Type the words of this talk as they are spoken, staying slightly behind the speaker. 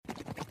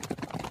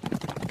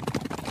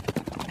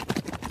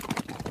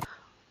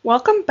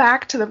Welcome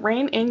back to the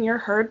Rein in Your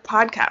Herd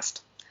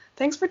podcast.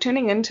 Thanks for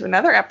tuning in to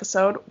another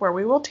episode where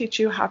we will teach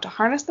you how to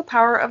harness the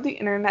power of the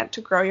internet to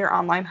grow your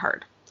online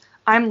herd.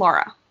 I'm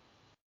Laura.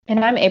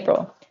 And I'm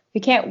April. We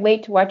can't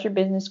wait to watch your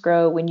business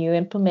grow when you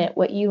implement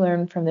what you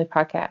learn from the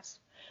podcast.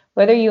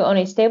 Whether you own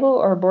a stable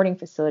or a boarding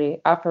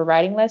facility, offer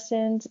riding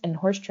lessons and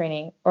horse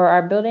training, or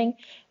are building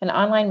an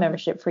online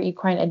membership for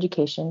equine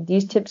education,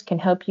 these tips can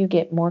help you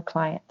get more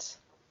clients.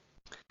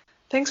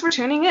 Thanks for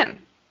tuning in.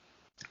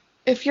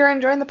 If you're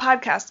enjoying the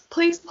podcast,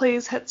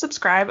 please hit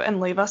subscribe and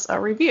leave us a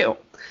review.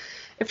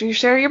 If you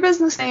share your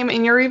business name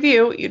in your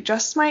review, you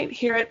just might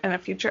hear it in a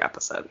future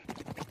episode.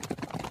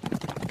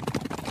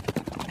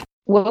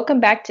 Welcome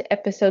back to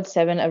episode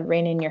 7 of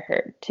Rein in Your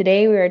Herd.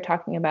 Today we are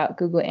talking about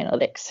Google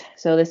Analytics.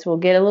 So this will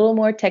get a little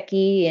more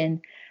techy, and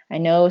I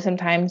know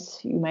sometimes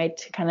you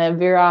might kind of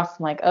veer off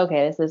like,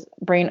 okay, this is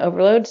brain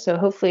overload. So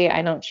hopefully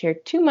I don't share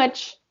too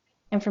much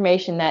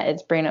information that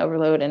it's brain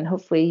overload, and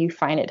hopefully you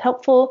find it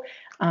helpful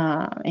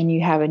and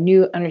you have a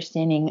new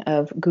understanding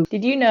of Google.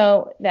 Did you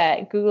know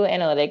that Google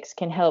Analytics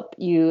can help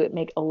you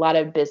make a lot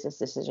of business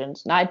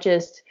decisions, not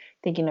just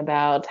thinking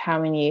about how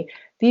many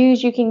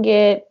views you can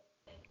get,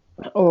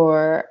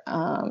 or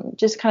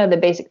just kind of the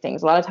basic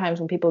things. A lot of times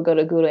when people go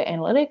to Google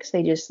Analytics,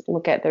 they just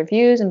look at their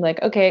views and be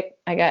like, okay,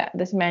 I got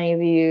this many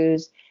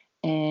views,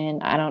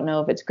 and I don't know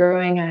if it's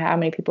growing, how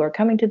many people are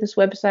coming to this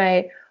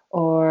website,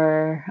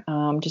 or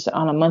just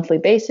on a monthly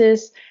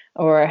basis,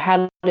 or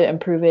how to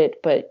improve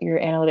it. But your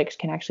analytics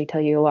can actually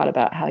tell you a lot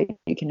about how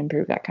you can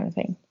improve that kind of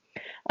thing.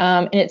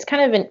 And it's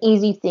kind of an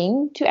easy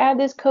thing to add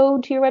this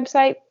code to your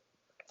website.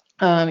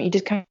 You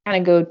just kind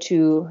of go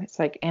to, it's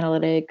like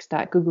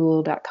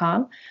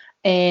analytics.google.com,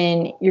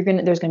 and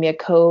there's gonna be a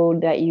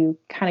code that you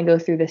kind of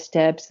go through the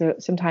steps. So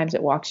sometimes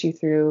it walks you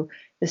through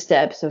the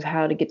steps of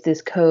how to get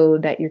this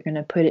code that you're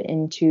gonna put it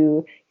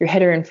into your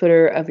header and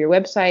footer of your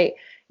website.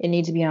 It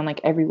needs to be on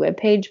like every web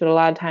page, but a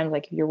lot of times,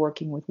 like if you're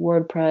working with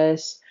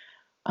WordPress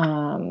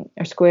or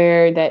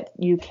Square, that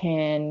you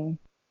can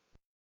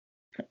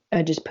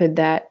just put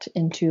that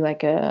into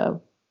like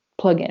a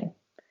plugin.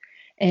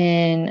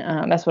 And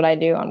that's what I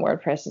do on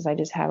WordPress is I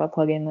just have a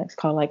plugin that's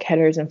called like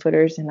headers and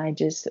footers, and I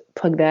just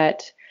plug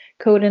that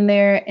code in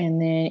there.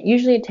 And then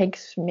usually it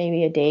takes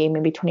maybe a day,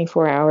 maybe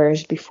 24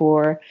 hours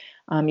before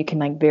you can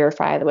like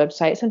verify the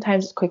website.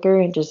 Sometimes it's quicker.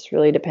 It just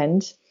really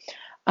depends.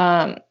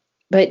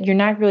 But you're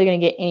not really going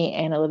to get any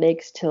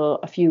analytics till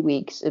a few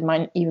weeks. It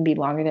might even be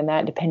longer than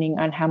that, depending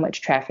on how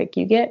much traffic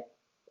you get.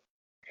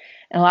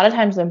 And a lot of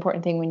times the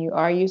important thing when you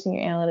are using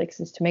your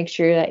analytics is to make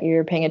sure that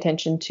you're paying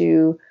attention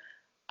to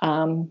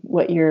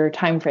what your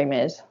time frame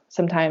is.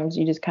 Sometimes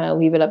you just kind of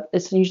leave it up.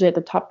 It's usually at the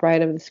top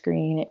right of the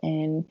screen,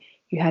 and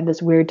you have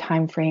this weird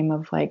time frame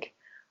of like,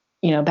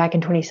 back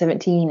in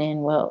 2017,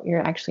 and well, you're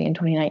actually in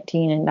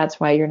 2019, and that's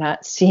why you're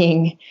not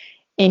seeing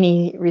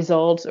any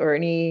results or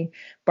any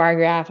bar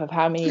graph of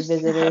how many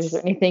visitors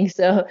or anything.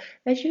 So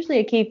that's usually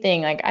a key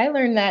thing. Like I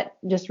learned that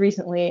just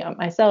recently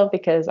myself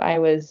because I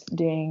was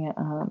doing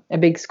a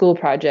big school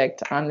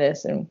project on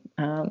this, and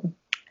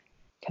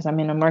because I'm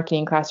in a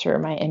marketing class for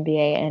my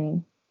MBA,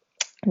 and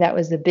that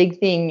was the big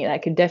thing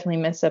that could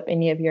definitely mess up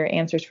any of your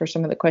answers for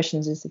some of the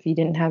questions is if you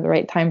didn't have the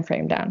right time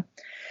frame down.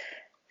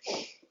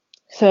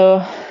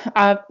 So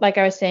like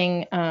I was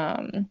saying,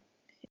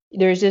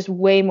 there's just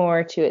way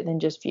more to it than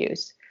just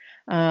views.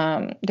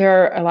 There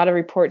are a lot of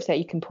reports that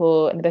you can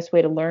pull, and the best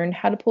way to learn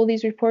how to pull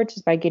these reports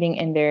is by getting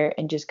in there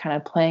and just kind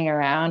of playing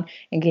around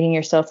and getting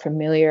yourself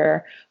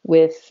familiar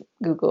with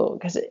Google,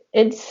 because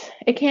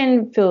it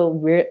can feel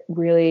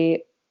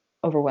really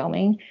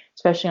overwhelming,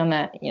 especially on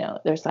that,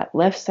 there's that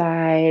left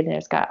side, and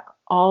it's got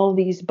all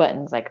these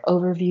buttons like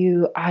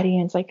overview,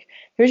 audience, like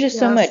there's just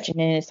so much. And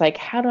then it's like,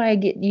 how do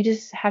you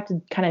just have to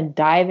kind of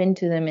dive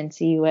into them and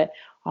see what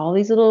all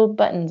these little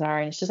buttons are.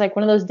 And it's just like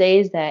one of those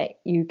days that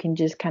you can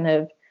just kind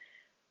of,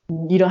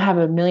 you don't have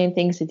a million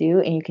things to do,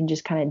 and you can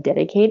just kind of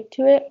dedicate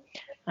to it.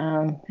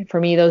 For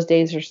me, those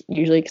days are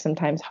usually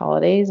sometimes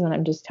holidays when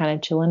I'm just kind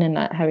of chilling and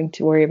not having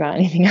to worry about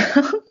anything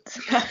else.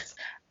 Yes.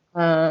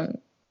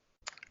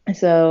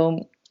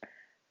 So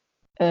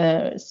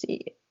let's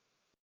see.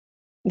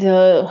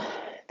 The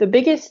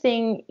biggest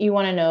thing you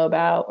want to know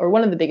about, or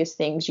one of the biggest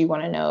things you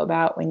want to know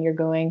about when you're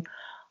going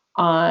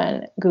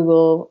on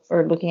Google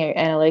or looking at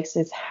your analytics,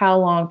 is how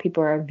long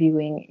people are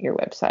viewing your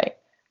website.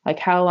 Like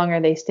how long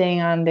are they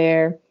staying on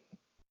there,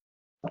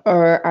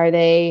 or are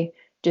they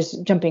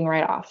just jumping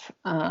right off?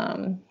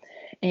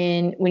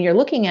 And when you're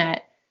looking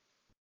at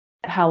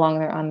how long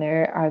they're on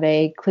there, are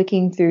they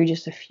clicking through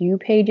just a few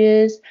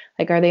pages?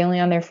 Like, are they only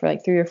on there for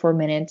like 3 or 4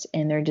 minutes,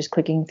 and they're just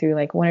clicking through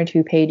like 1 or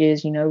 2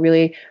 pages,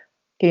 really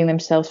getting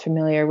themselves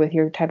familiar with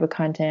your type of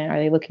content? Are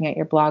they looking at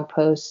your blog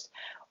posts,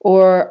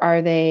 or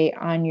are they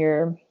on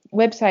your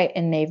website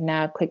and they've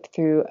now clicked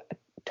through a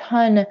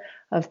ton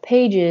of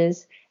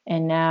pages,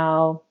 and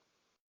now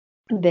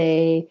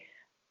they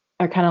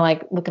are kind of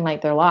like looking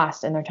like they're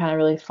lost, and they're trying to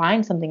really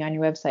find something on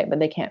your website, but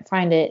they can't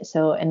find it.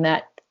 So in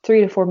that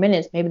 3 to 4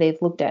 minutes, maybe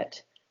they've looked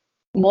at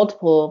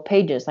multiple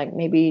pages, like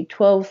maybe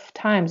 12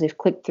 times they've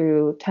clicked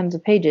through tons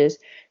of pages.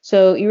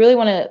 So you really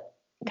want to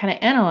kind of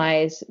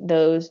analyze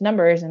those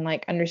numbers and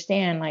like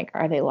understand, like,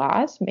 are they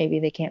lost? Maybe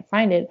they can't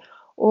find it,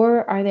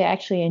 or are they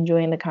actually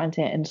enjoying the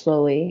content and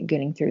slowly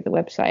getting through the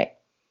website?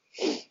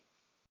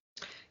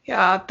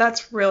 Yeah,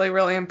 that's really,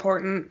 really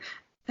important.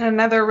 And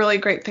another really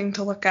great thing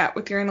to look at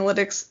with your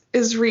analytics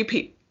is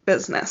repeat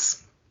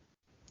business.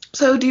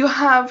 So do you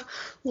have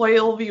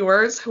loyal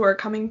viewers who are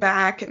coming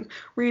back and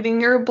reading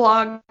your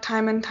blog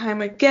time and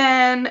time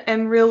again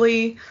and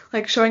really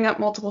like showing up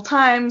multiple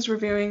times,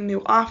 reviewing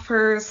new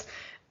offers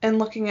and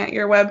looking at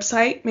your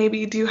website?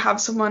 Maybe do you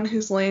have someone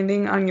who's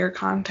landing on your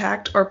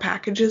contact or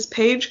packages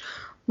page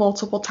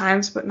multiple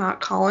times but not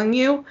calling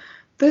you?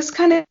 This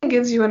kind of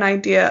gives you an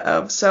idea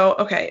of, so,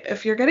 okay,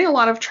 if you're getting a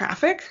lot of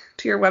traffic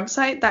to your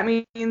website, that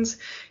means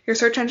your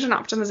search engine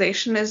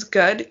optimization is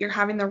good, you're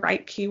having the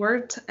right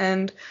keywords,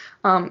 and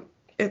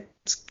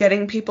it's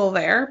getting people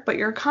there, but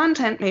your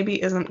content maybe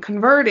isn't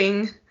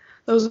converting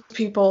those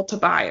people to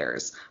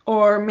buyers,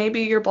 or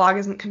maybe your blog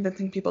isn't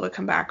convincing people to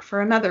come back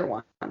for another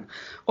one,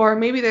 or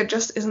maybe there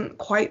just isn't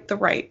quite the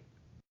right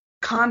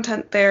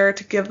content there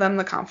to give them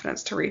the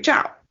confidence to reach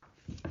out.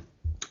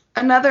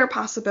 Another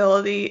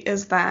possibility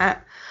is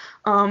that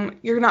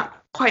you're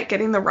not quite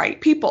getting the right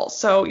people.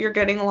 So you're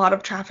getting a lot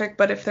of traffic,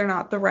 but if they're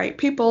not the right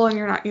people and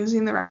you're not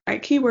using the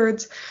right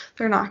keywords,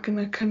 they're not going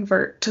to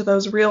convert to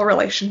those real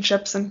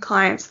relationships and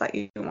clients that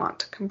you want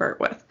to convert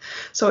with.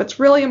 So it's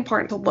really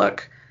important to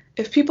look.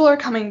 If people are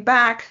coming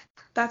back,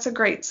 that's a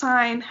great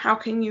sign. How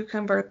can you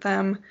convert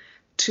them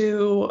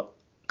to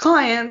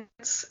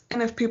clients?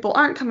 And if people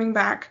aren't coming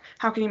back,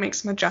 how can you make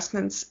some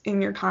adjustments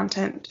in your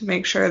content to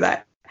make sure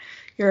that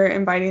you're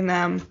inviting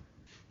them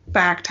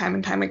back time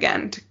and time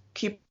again to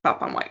keep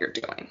up on what you're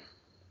doing?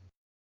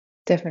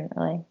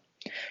 Definitely.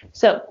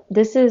 So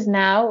this is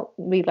now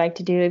we like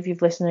to do, if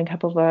you've listened to a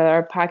couple of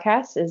our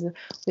podcasts, is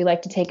we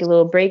like to take a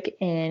little break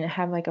and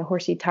have like a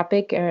horsey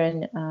topic,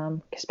 and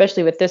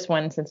especially with this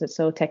one since it's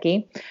so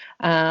techy.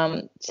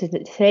 So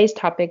today's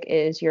topic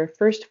is your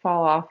first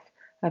fall off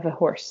of a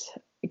horse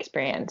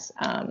experience.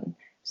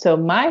 So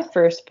my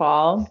first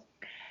fall,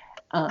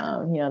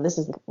 this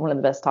is one of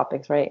the best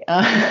topics, right?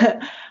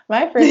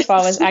 My first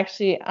fall was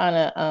actually on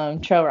a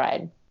trail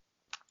ride.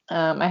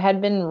 I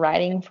had been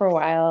riding for a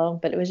while,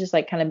 but it was just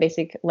like kind of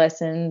basic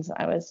lessons.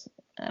 I was,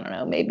 I don't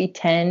know, maybe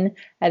 10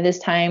 at this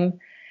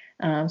time.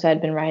 So I'd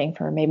been riding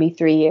for maybe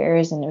 3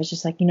 years, and it was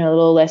just like, a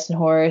little lesson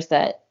horse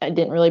that I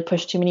didn't really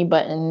push too many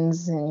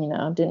buttons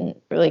and, didn't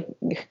really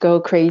go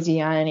crazy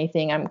on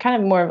anything. I'm kind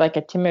of more of like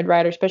a timid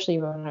rider, especially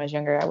when I was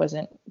younger. I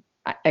wasn't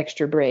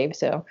extra brave.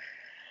 So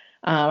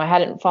I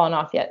hadn't fallen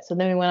off yet. So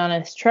then we went on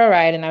this trail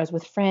ride, and I was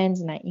with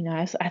friends, and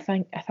I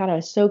thought I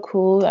was so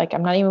cool. Like,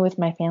 I'm not even with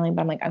my family,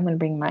 but I'm like, I'm going to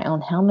bring my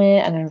own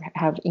helmet and I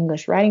have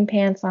English riding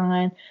pants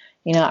on.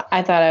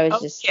 I thought I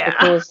was just the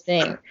coolest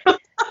thing.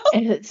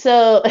 And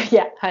so,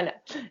 yeah, I know.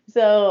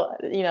 So,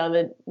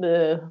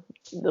 the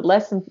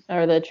lesson,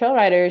 or the trail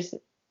riders,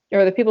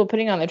 or the people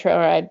putting on the trail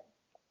ride,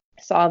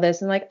 saw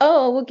this and like,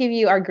 oh, we'll give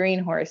you our green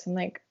horse. I'm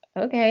like,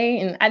 okay.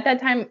 And at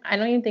that time, I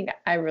don't even think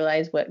I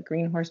realized what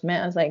green horse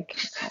meant. I was like,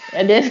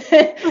 I didn't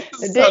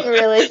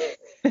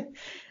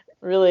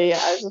really,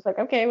 I was just like,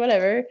 okay,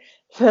 whatever.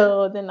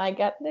 So then I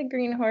got the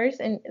green horse,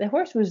 and the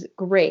horse was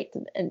great.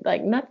 And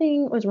like,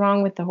 nothing was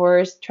wrong with the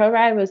horse. Trail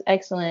ride was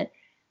excellent.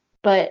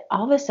 But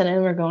all of a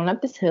sudden, we're going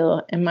up this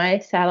hill, and my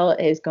saddle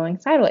is going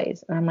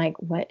sideways. And I'm like,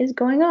 what is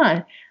going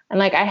on? And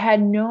like, I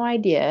had no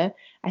idea.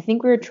 I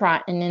think we were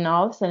trotting, and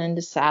all of a sudden,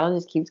 the saddle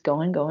just keeps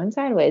going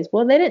sideways.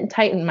 Well, they didn't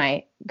tighten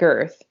my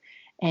girth,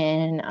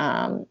 and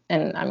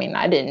I mean,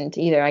 I didn't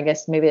either. I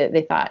guess maybe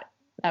they thought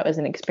that was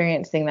an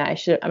experience thing that I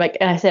should. Like,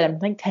 and I said, I'm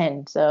like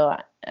 10, so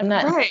I'm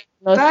not. Right.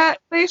 That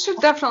they should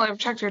definitely have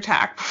checked your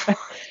tack before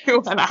you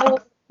went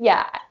out.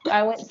 Yeah,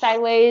 I went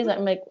sideways.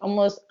 I'm like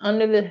almost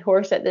under the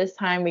horse at this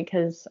time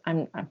because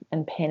I'm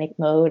in panic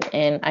mode,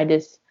 and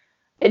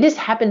it just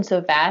happened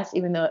so fast,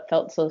 even though it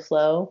felt so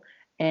slow,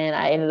 and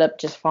I ended up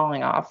just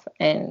falling off.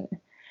 And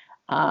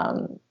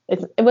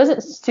it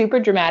wasn't super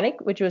dramatic,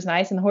 which was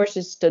nice. And the horse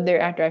just stood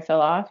there after I fell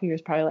off. He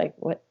was probably like,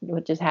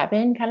 what just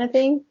happened, kind of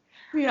thing.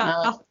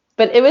 Yeah.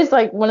 But it was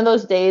like one of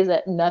those days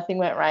that nothing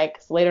went right,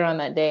 because later on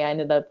that day I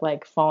ended up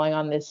like falling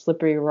on this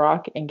slippery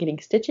rock and getting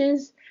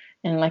stitches.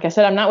 And like I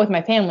said, I'm not with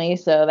my family,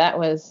 so that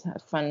was a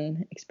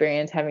fun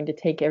experience, having to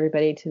take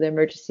everybody to the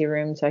emergency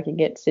room so I could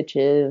get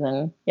stitches.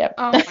 And yep.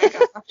 Oh my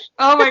gosh.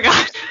 Oh my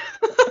gosh.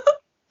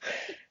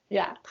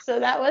 Yeah.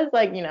 So that was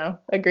like,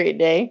 a great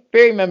day.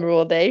 Very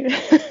memorable day.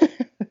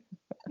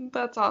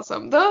 That's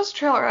awesome. Those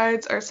trail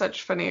rides are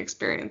such funny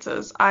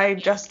experiences. I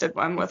just did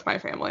one with my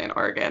family in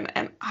Oregon,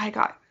 and I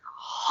got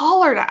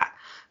hollered at.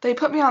 They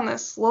put me on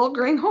this little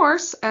green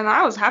horse, and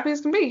I was happy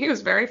as can be. He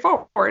was very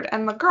forward,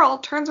 and the girl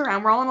turns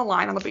around. We're all in a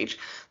line on the beach.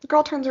 The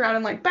girl turns around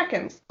and like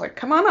beckons, like,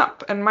 come on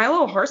up. And my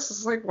little horse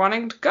is like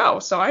wanting to go.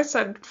 So I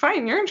said,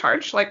 fine, you're in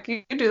charge. Like,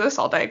 you do this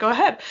all day. Go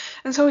ahead.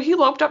 And so he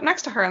loped up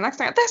next to her, and next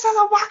thing, this is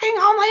a walking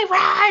only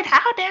ride.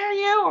 How dare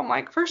you? I'm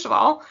like, first of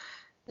all,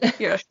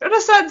 you should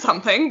have said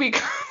something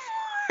before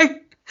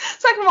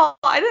Second of all,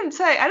 I didn't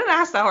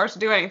ask that horse to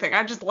do anything.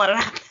 I just let it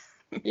happen.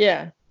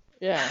 Yeah.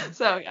 Yeah.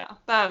 So yeah,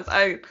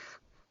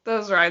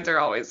 those rides are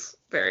always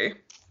very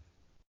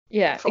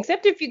Yeah. fun.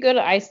 Except if you go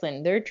to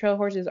Iceland, their trail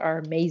horses are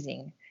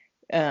amazing.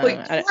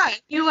 Like, yeah,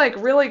 you like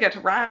really get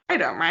to ride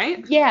them,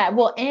 right? Yeah,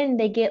 well, and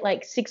they get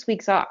like 6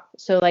 weeks off.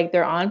 So like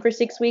they're on for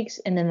 6 weeks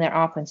and then they're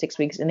off in 6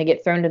 weeks and they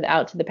get thrown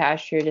out to the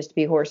pasture just to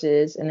be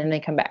horses and then they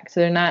come back. So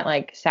they're not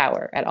like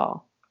sour at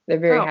all. They're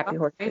very Oh, happy that's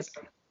horses.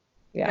 amazing.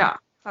 Yeah. Yeah,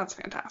 that's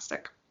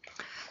fantastic.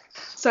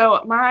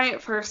 So my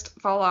first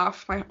fall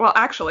off, well,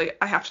 actually,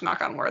 I have to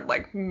knock on wood,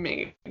 like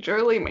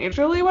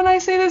majorly when I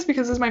say this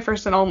because this is my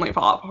first and only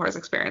fall off a horse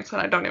experience,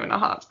 and I don't even know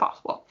how that's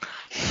possible.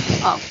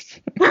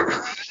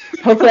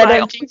 Hopefully I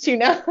don't jinx you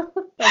now.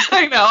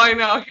 I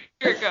know.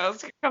 Here it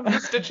goes. Here comes the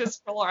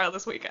stitches for Laura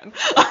this weekend.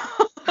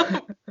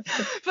 But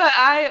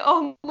I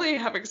only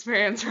have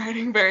experience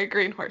riding very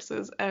green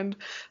horses, and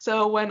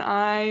so when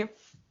I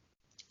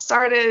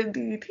started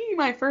DT,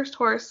 my first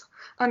horse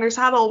under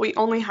saddle, we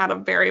only had a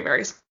very,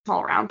 very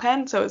small round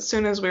pen. So as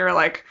soon as we were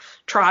like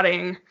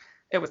trotting,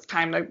 it was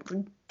time to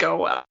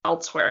go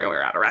elsewhere. We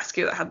were at a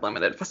rescue that had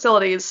limited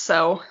facilities.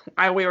 So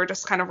we were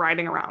just kind of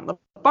riding around the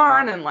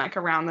barn and like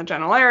around the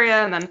general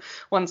area. And then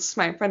once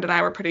my friend and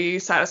I were pretty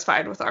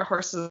satisfied with our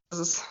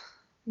horses'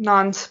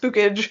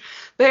 non-spookage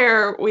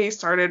there, we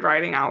started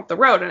riding out the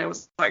road, and it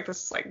was like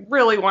this like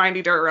really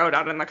windy dirt road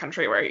out in the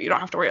country where you don't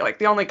have to worry, like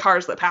the only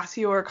cars that pass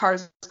you are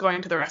cars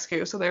going to the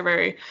rescue, so they're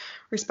very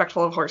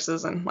respectful of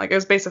horses, and like it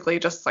was basically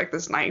just like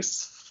this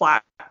nice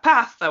flat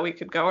path that we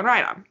could go and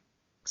ride on.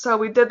 So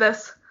we did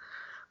this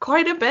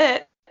quite a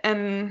bit,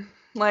 and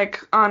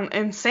like on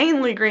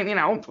insanely green,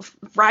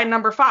 ride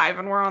number 5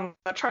 and we're on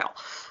the trail.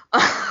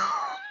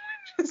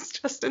 It's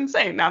just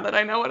insane now that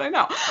I know what I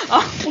know.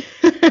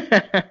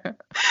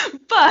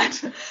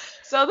 But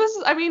so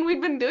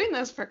we've been doing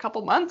this for a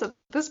couple months at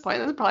this point.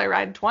 This is probably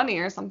ride 20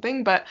 or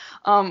something, but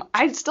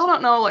I still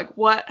don't know like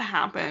what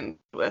happened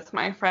with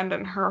my friend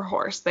and her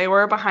horse. They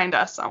were behind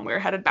us. We were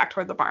headed back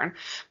toward the barn,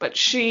 but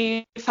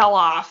she fell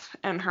off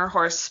and her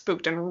horse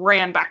spooked and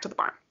ran back to the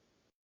barn.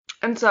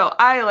 And so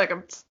I, like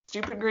a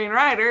stupid green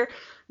rider,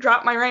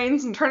 dropped my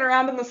reins and turned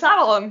around in the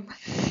saddle and,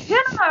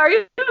 Hannah, are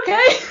you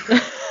okay?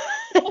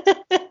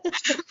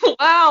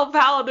 Wow,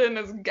 Paladin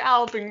is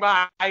galloping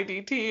by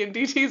DT, and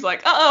DT's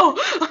like,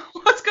 uh-oh,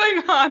 what's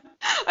going on?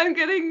 I'm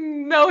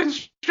getting no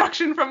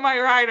instruction from my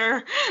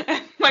rider,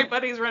 and my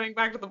buddy's running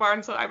back to the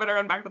barn, so I better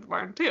run back to the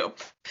barn too.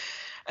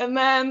 And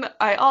then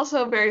I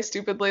also very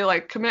stupidly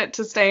like commit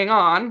to staying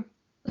on,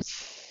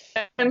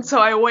 and so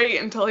I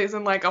wait until he's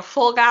in like a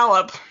full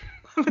gallop.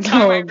 By the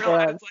time I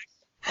realize, like,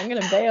 I'm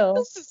gonna bail.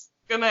 This is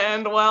gonna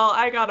end well.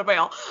 I gotta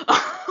bail.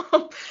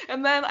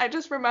 And then I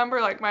just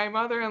remember like my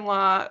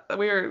mother-in-law,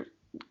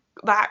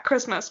 that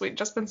Christmas we'd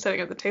just been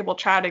sitting at the table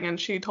chatting, and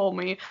she told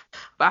me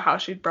about how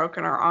she'd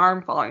broken her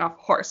arm falling off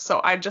a horse.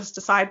 So I just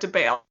decided to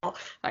bail.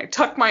 I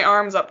tuck my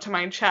arms up to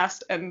my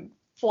chest and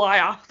fly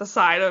off the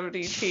side of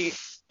DT.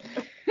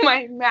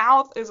 My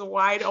mouth is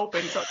wide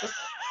open, so it just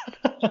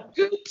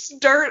scoops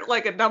dirt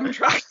like a dump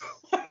truck.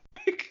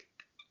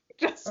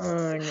 Just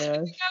oh my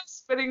gosh.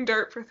 spitting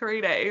dirt for 3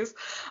 days.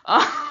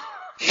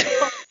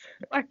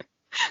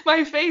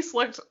 My face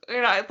looked,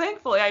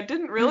 thankfully I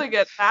didn't really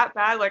get that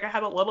bad. Like I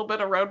had a little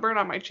bit of road burn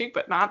on my cheek,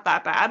 but not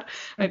that bad.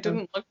 Mm-hmm. It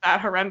didn't look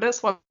that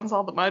horrendous once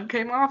all the mud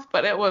came off,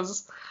 but it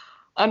was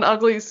an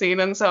ugly scene.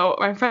 And so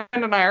my friend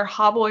and I are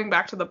hobbling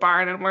back to the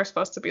barn, and we're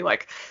supposed to be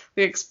like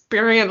the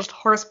experienced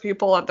horse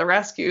people at the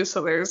rescue.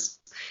 So there's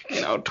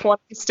 20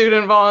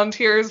 student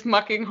volunteers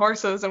mucking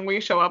horses, and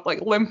we show up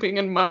like limping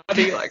and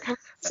muddy, like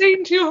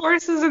seeing 2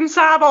 horses in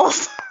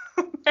saddles.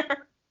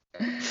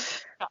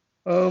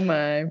 Oh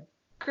my.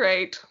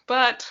 Great.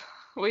 But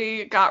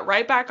we got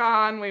right back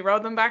on. We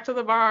rode them back to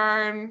the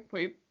barn.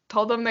 We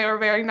told them they were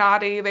very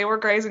naughty. They were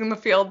grazing in the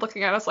field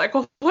looking at us like,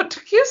 well, what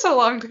took you so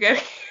long to get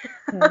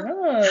here?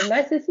 Oh,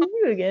 nice to see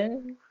you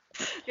again.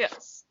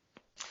 Yes.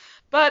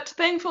 But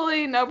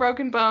thankfully, no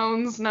broken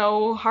bones,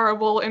 no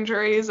horrible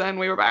injuries, and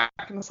we were back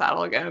in the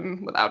saddle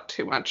again without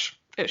too much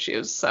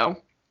issues. So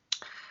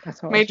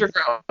major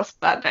growth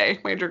that day.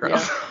 Major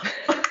growth.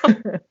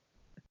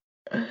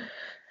 Yeah.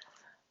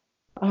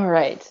 All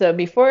right. So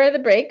before the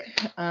break,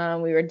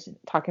 we were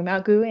talking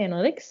about Google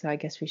Analytics, so I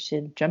guess we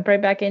should jump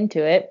right back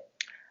into it.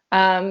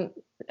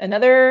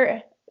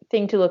 Another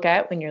thing to look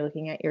at when you're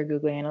looking at your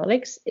Google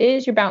Analytics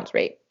is your bounce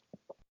rate.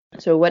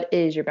 So what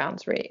is your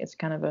bounce rate? It's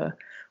kind of a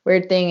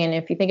weird thing, and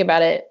if you think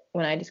about it,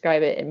 when I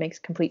describe it, it makes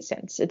complete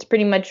sense. It's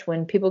pretty much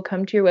when people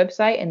come to your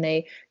website and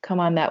they come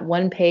on that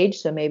one page.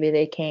 So maybe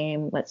they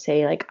came, let's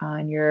say, like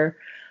on your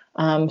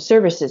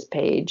services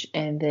page,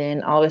 and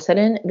then all of a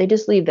sudden they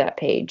just leave that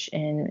page,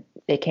 and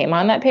they came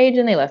on that page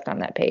and they left on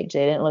that page.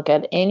 They didn't look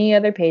at any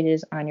other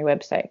pages on your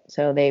website.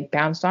 So they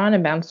bounced on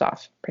and bounced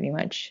off, pretty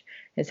much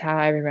is how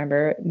I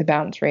remember the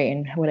bounce rate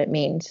and what it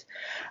means.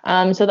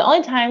 So the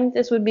only time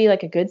this would be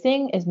like a good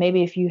thing is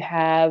maybe if you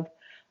have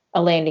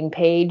a landing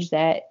page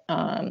that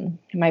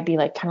it might be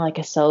like kind of like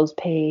a sales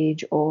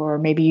page, or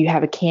maybe you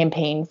have a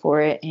campaign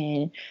for it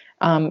and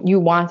you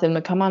want them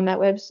to come on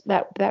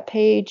that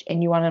page,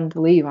 and you want them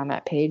to leave on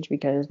that page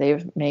because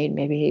they've made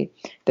maybe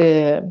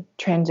the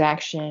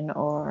transaction,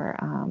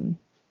 or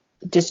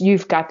just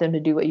you've got them to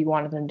do what you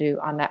wanted them to do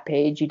on that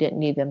page. You didn't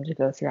need them to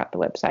go throughout the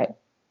website.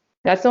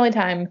 That's the only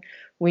time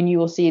when you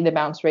will see the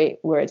bounce rate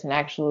where it's an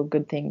actual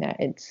good thing that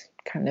it's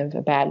kind of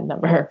a bad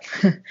number.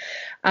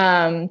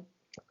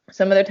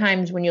 Some other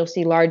times when you'll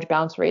see large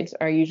bounce rates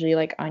are usually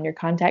like on your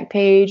contact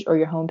page or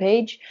your home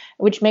page,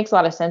 which makes a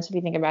lot of sense if you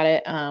think about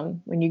it.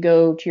 When you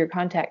go to your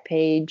contact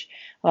page,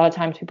 a lot of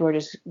times people are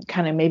just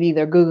kind of, maybe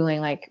they're Googling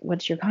like,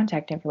 what's your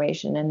contact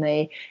information? And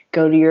they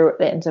go to it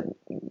ends up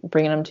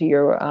bringing them to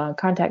your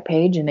contact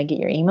page, and they get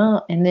your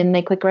email, and then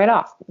they click right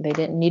off. They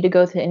didn't need to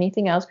go to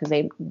anything else because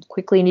they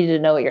quickly needed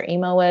to know what your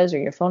email was or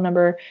your phone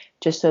number,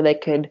 just so they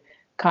could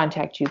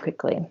contact you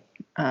quickly.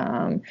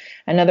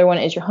 Another one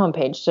is your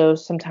homepage. So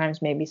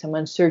sometimes maybe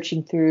someone's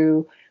searching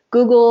through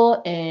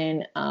Google,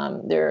 and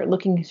they're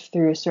looking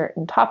through a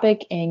certain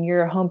topic, and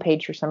your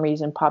homepage for some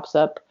reason pops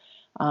up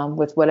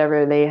with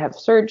whatever they have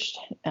searched,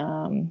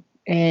 and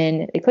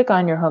they click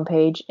on your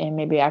homepage, and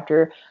maybe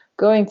after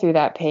going through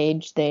that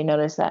page, they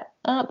notice that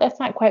that's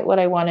not quite what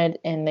I wanted,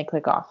 and they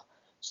click off.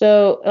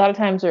 So a lot of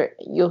times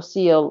you'll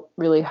see a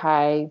really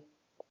high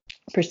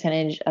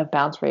percentage of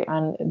bounce rate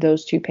on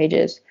those two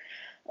pages.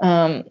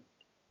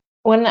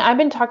 When I've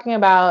been talking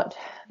about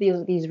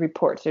these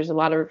reports, there's a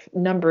lot of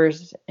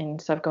numbers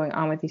and stuff going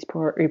on with these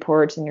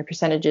reports and your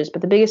percentages,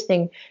 but the biggest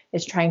thing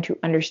is trying to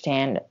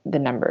understand the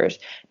numbers,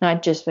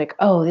 not just like,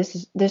 oh,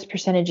 this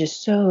percentage is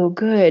so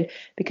good,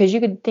 because you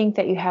could think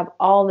that you have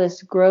all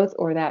this growth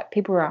or that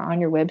people are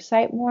on your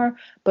website more,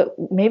 but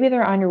maybe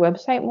they're on your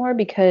website more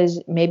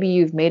because maybe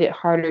you've made it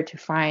harder to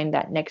find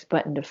that next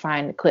button to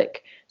find the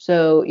click.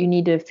 So you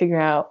need to figure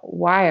out,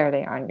 why are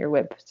they on your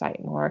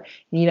website more?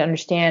 You need to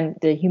understand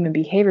the human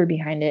behavior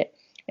behind it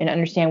and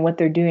understand what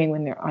they're doing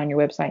when they're on your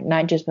website,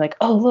 not just like,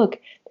 oh, look,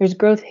 there's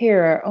growth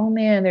here, or, oh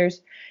man,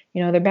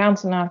 they're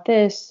bouncing off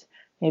this.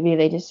 Maybe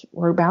they just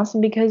were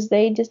bouncing because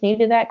they just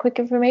needed that quick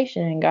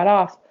information and got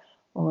off.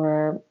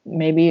 Or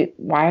maybe,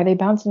 why are they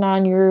bouncing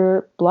on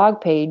your blog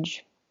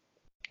page?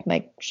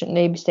 Like, shouldn't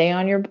they stay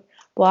on your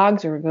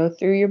blogs or go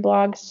through your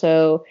blogs?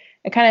 So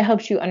it kind of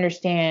helps you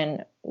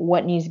understand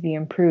what needs to be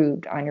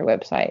improved on your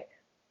website.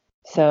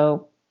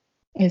 So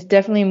it's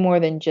definitely more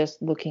than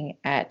just looking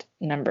at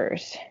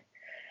numbers.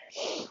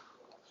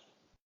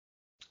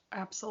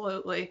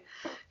 Absolutely.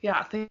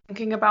 Yeah,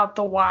 thinking about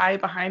the why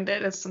behind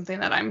it is something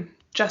that I'm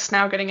just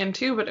now getting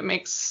into, but it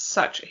makes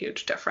such a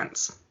huge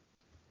difference.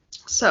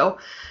 So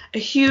a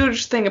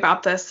huge thing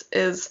about this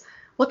is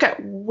look at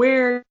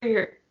where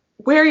your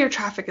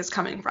traffic is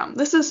coming from.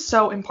 This is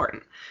so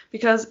important,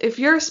 because if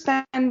you're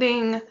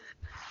spending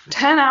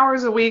 10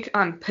 hours a week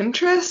on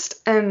Pinterest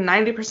and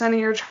 90% of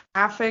your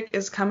traffic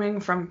is coming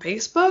from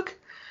Facebook,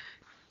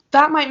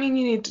 that might mean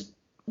you need to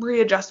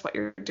readjust what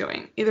you're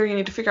doing. Either you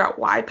need to figure out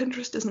why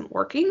Pinterest isn't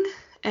working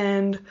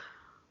and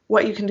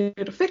what you can do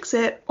to fix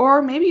it,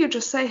 or maybe you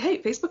just say, hey,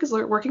 Facebook is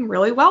working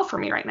really well for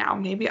me right now.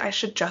 Maybe I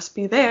should just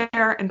be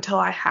there until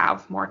I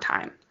have more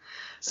time.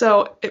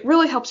 So it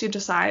really helps you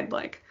decide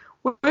like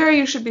where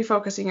you should be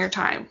focusing your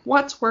time,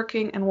 what's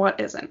working and what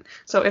isn't.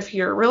 So if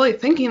you're really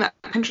thinking that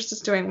Pinterest is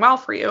doing well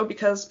for you,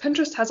 because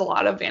Pinterest has a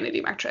lot of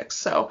vanity metrics.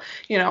 So,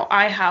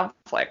 I have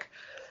like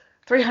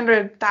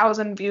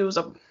 300,000 views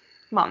a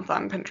month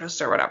on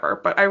Pinterest or whatever,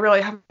 but I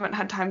really haven't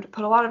had time to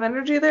put a lot of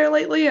energy there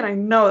lately, and I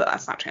know that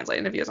that's not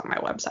translating to views on my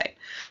website.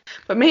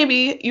 But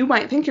maybe you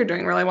might think you're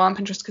doing really well on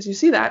Pinterest because you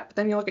see that, but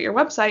then you look at your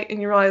website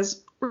and you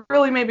realize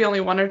really maybe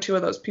only one or two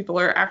of those people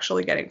are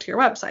actually getting to your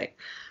website.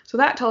 So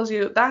that tells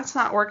you that's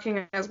not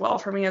working as well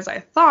for me as I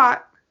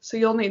thought, so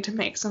you'll need to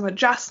make some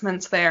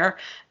adjustments there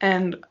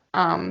and,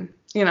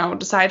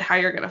 decide how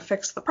you're going to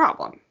fix the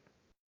problem.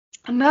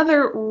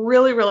 Another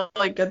really,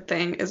 really good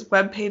thing is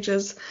web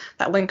pages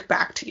that link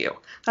back to you.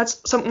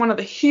 That's one of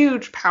the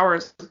huge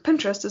powers of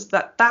Pinterest, is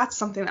that that's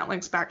something that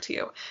links back to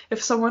you.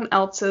 If someone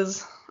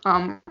else's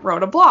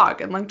wrote a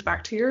blog and linked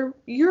back to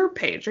your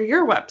page or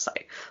your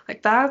website,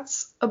 like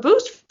that's a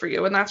boost for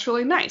you, and that's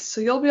really nice.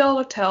 So you'll be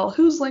able to tell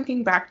who's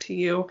linking back to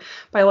you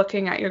by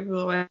looking at your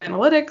Google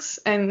Analytics,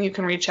 and you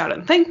can reach out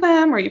and thank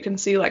them, or you can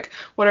see like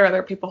what are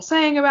other people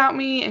saying about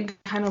me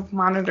and kind of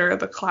monitor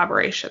the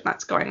collaboration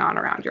that's going on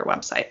around your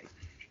website.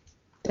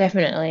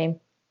 Definitely.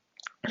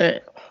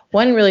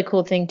 One really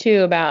cool thing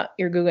too about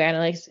your Google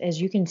Analytics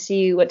is you can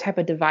see what type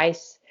of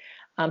device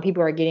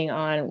people are getting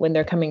on when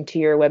they're coming to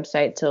your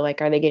website. So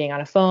like, are they getting on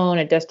a phone,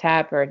 a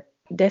desktop, or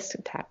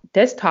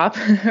desktop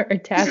or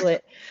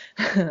tablet?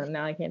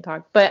 Now I can't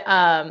talk. But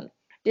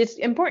it's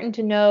important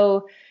to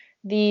know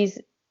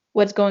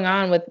what's going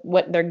on with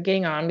what they're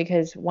getting on,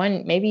 because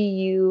one, maybe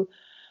you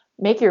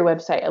make your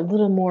website a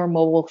little more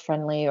mobile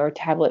friendly or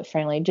tablet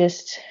friendly,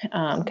 just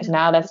because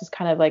now that's just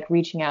kind of like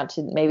reaching out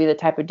to maybe the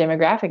type of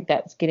demographic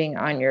that's getting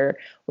on your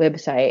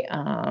website.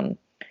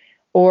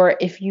 Or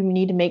if you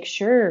need to make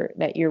sure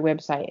that your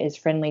website is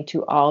friendly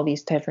to all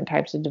these different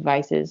types of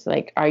devices,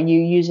 like are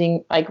you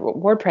using, like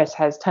WordPress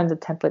has tons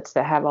of templates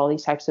that have all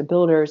these types of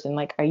builders, and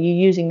like are you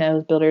using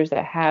those builders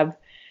that have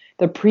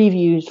the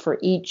previews for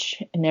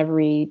each and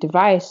every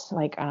device?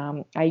 Like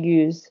I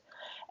use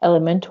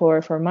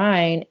Elementor for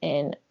mine,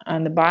 and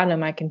on the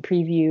bottom I can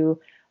preview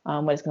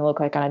what it's going to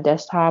look like on a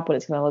desktop, what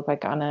it's going to look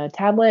like on a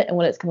tablet, and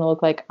what it's going to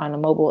look like on a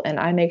mobile. And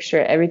I make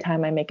sure every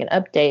time I make an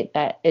update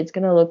that it's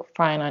going to look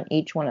fine on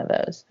each one of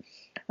those.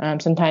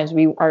 Sometimes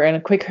we are in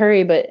a quick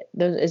hurry, but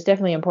it's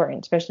definitely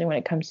important, especially when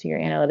it comes to your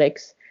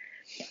analytics.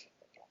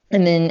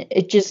 And then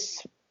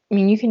analytics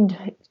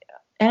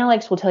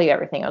will tell you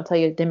everything. I'll tell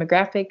you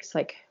demographics,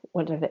 like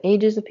what are the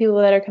ages of people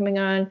that are coming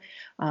on?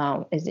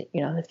 Is it,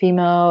 the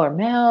female or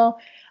male?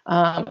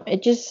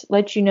 It just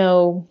lets you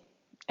know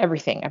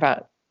everything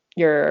about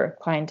your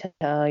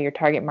clientele, your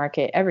target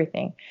market,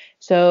 everything.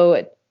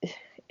 So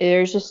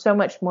there's just so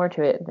much more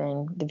to it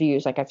than the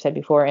views, like I've said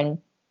before. And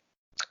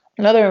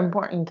another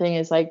important thing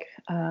is like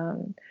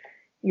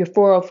your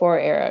 404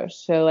 arrows.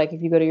 So like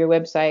if you go to your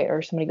website,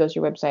 or somebody goes to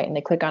your website and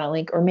they click on a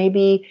link, or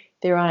maybe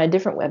they're on a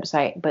different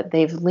website, but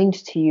they've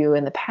linked to you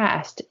in the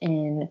past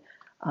in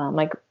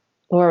like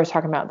Laura was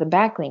talking about the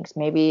backlinks.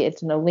 Maybe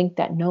it's a link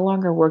that no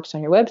longer works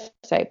on your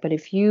website, but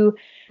if you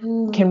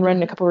can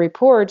run a couple of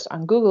reports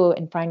on Google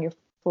and find your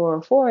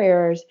 404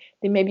 errors,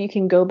 then maybe you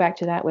can go back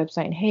to that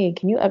website and, hey,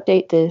 can you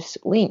update this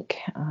link?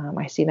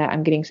 I see that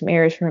I'm getting some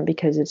errors from it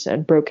because it's a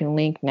broken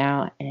link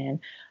now, and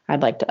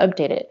I'd like to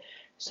update it.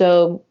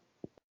 So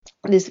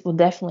this will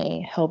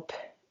definitely help,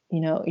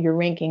 your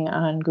ranking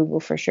on Google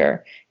for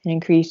sure, and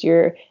increase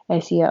your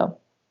SEO.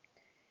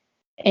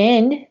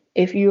 And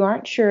if you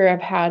aren't sure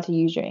of how to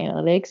use your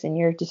analytics and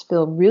you just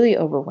feel really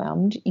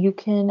overwhelmed, you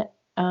can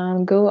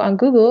go on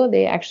Google.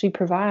 They actually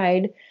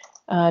provide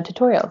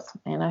tutorials.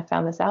 And I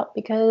found this out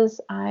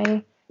because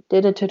I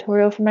did a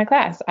tutorial for my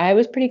class. I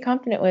was pretty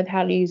confident with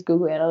how to use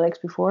Google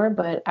Analytics before,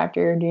 but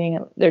after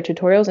doing their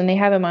tutorials, and they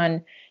have them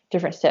on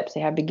different steps.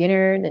 They have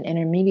beginner, then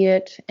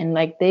intermediate, and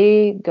like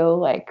they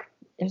go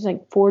there's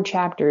 4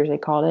 chapters, they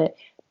called it,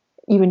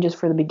 even just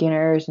for the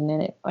beginners, and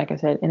then it, like I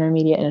said,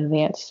 intermediate and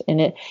advanced,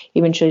 and it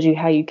even shows you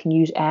how you can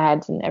use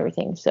ads and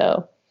everything.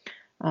 So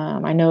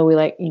I know we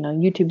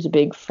YouTube's a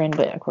big friend,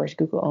 but of course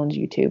Google owns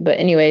YouTube. But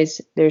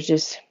anyways, there's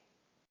just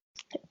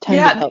tons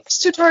of help. These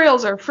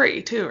tutorials are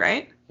free too,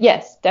 right?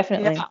 Yes,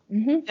 definitely. Yeah.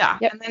 Mm-hmm. Yeah.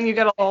 Yep. And then you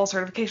get a little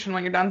certification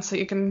when you're done, so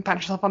you can pat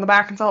yourself on the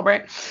back and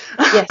celebrate.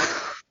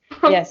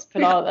 Yes.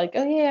 Put all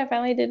oh yeah, I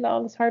finally did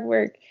all this hard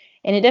work,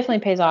 and it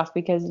definitely pays off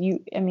because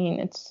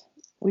it's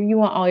where you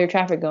want all your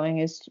traffic going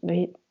is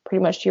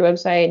pretty much to your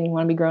website, and you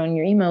want to be growing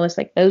your email list.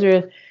 Like those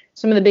are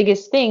some of the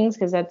biggest things,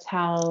 because that's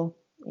how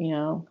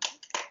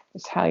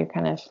it's how you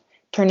kind of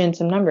turn in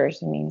some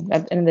numbers. I mean,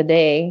 at the end of the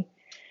day,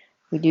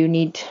 we do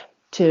need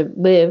to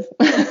live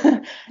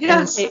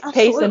Yes, and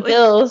pay some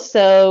bills.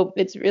 So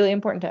it's really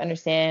important to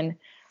understand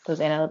those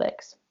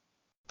analytics.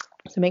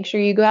 So make sure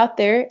you go out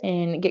there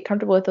and get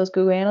comfortable with those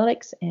Google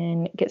Analytics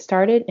and get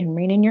started and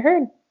rein in your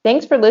herd.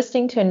 Thanks for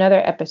listening to another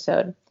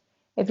episode.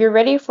 If you're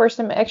ready for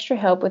some extra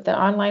help with the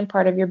online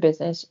part of your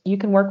business, you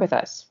can work with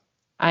us.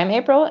 I'm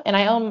April, and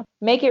I own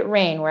Make It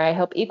Rain, where I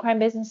help equine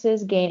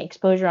businesses gain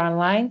exposure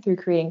online through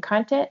creating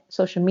content,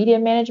 social media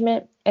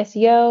management,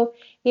 SEO,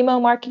 email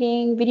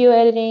marketing, video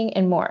editing,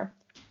 and more.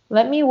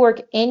 Let me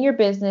work in your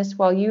business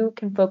while you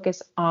can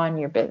focus on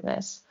your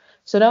business.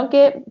 So don't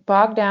get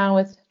bogged down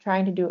with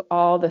trying to do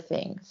all the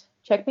things.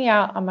 Check me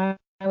out on my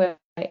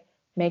website,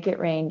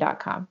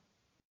 makeitrain.com.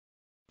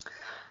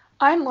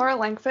 I'm Laura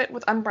Langfit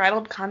with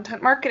Unbridled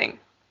Content Marketing.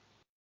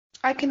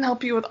 I can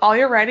help you with all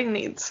your writing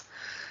needs.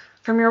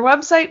 From your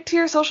website to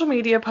your social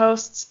media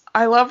posts,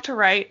 I love to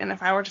write, and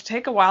if I were to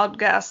take a wild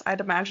guess, I'd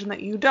imagine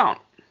that you don't.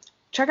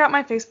 Check out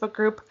my Facebook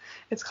group.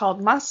 It's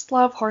called Must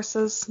Love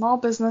Horses, Small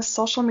Business,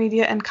 Social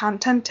Media, and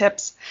Content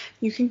Tips.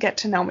 You can get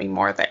to know me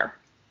more there.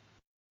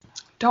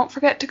 Don't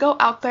forget to go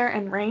out there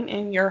and rein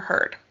in your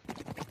herd.